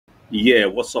Yeah,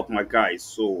 what's up, my guys?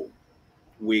 So,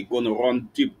 we're going to run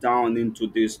deep down into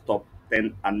this top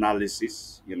 10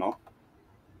 analysis,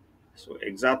 So,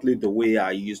 exactly the way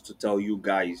I used to tell you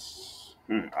guys.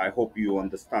 I hope you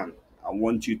understand. I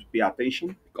want you to pay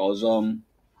attention because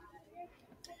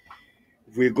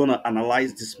we're going to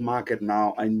analyze this market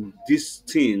now, and this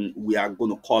thing we are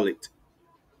going to call it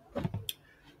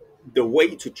the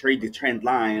way to trade the trend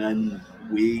line, and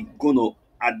we're going to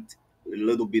add a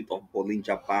little bit of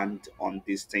Bollinger Band on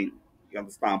this thing. You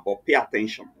understand? But pay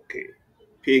attention, okay?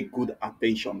 Pay good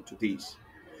attention to this.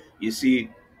 You see,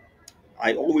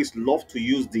 I always love to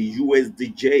use the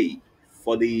USDJ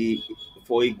for the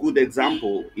for a good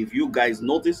example. If you guys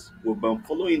notice, we've been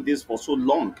following this for so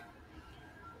long,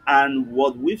 and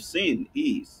what we've seen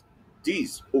is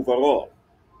this overall.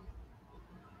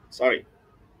 Sorry,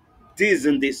 this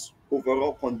in this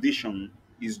overall condition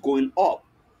is going up.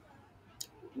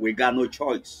 We got no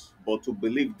choice but to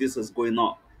believe this is going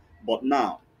up. But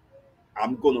now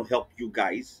I'm gonna help you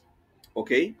guys,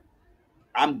 okay?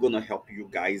 I'm gonna help you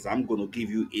guys. I'm gonna give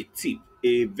you a tip,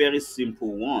 a very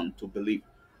simple one to believe.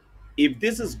 If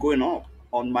this is going up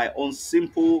on my own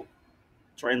simple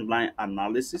trend line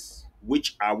analysis,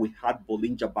 which I will have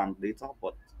Bollinger Band later,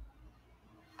 but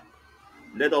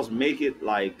let us make it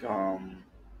like I'm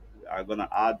gonna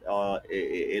add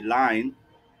a line.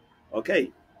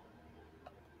 Okay,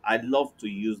 I love to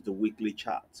use the weekly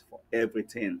chart for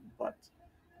everything, but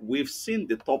we've seen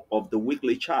the top of the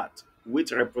weekly chart,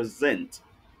 which represent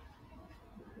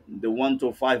the 1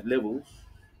 to 5 levels.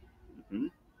 Mhm.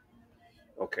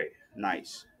 Okay,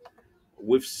 nice.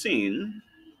 We've seen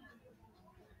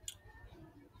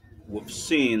we've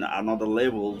seen another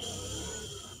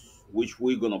levels which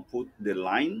we're gonna put the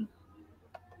line.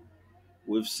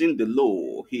 We've seen the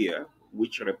low here,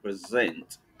 which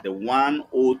represent the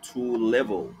 102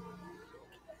 level.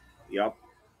 Yep.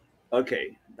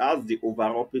 Okay, that's the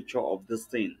overall picture of this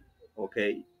thing.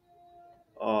 Okay.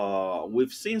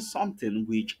 We've seen something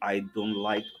which I don't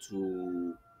like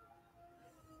to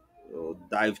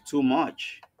dive too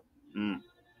much. We've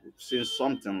seen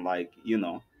something like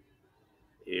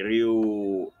a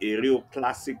real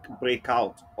classic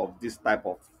breakout of this type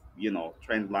of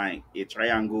trend line, a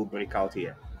triangle breakout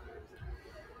here.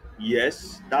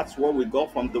 Yes, that's what we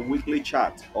got from the weekly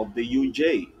chart of the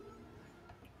UJ.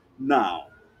 Now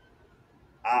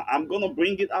I'm gonna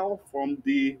bring it out from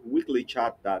the weekly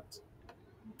chart that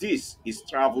this is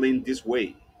traveling this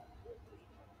way.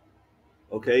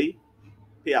 Okay,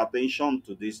 pay attention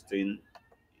to this thing.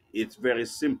 It's very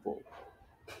simple.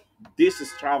 This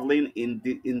is traveling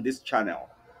in this channel,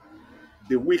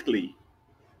 the weekly.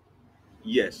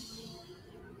 Yes.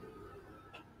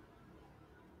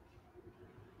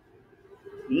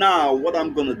 Now, what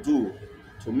I'm gonna do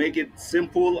to make it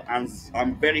simple and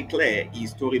I'm very clear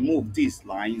is to remove these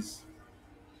lines.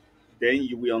 Then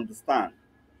you will understand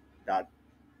that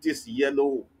this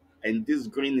yellow and this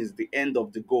green is the end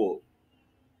of the goal.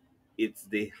 It's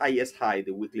the highest high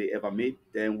the weekly ever made.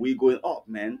 Then we going up,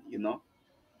 man.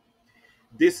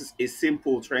 This is a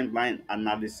simple trend line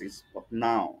analysis, but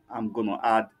now I'm gonna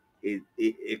add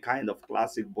a kind of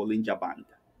classic Bollinger Band.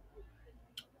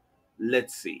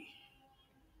 Let's see.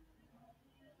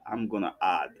 I'm gonna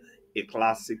add a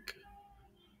classic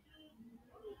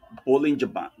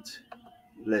Bollinger Band.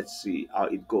 Let's see how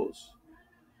it goes.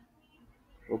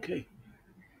 Okay.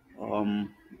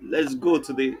 Let's go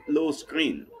to the low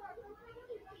screen,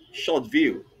 short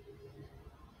view.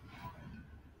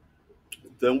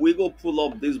 Then we go pull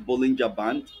up this Bollinger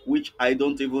Band, which I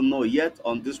don't even know yet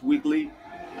on this weekly.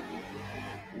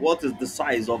 What is the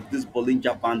size of this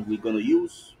Bollinger Band we're gonna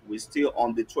use? We're still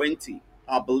on the 20.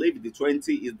 I believe the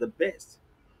 20 is the best.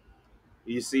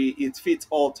 You see, it fits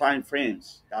all time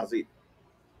frames. That's it.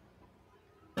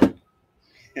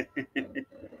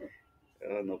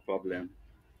 No problem.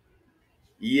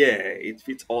 Yeah, it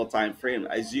fits all time frame.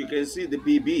 As you can see, the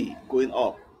BB going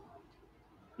up.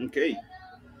 Okay.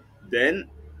 Then,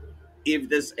 if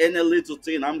there's any little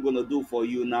thing I'm gonna do for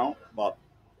you now, but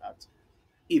that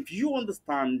if you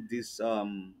understand this,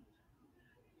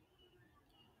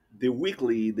 the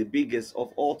weekly, the biggest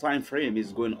of all time frame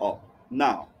is going up.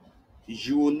 Now,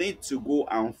 you will need to go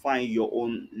and find your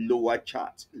own lower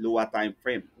chart, lower time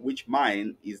frame, which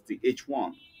mine is the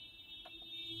H1.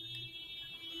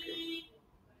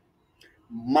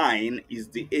 Mine is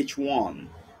the H1.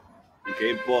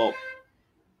 Okay, but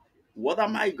what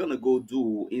am I gonna go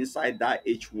do inside that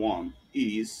H1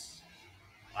 is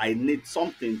I need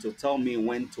something to tell me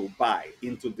when to buy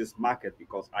into this market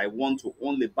because I want to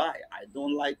only buy. I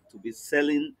don't like to be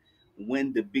selling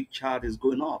when the big chart is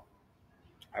going up.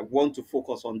 I want to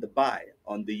focus on the buy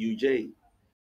on the UJ.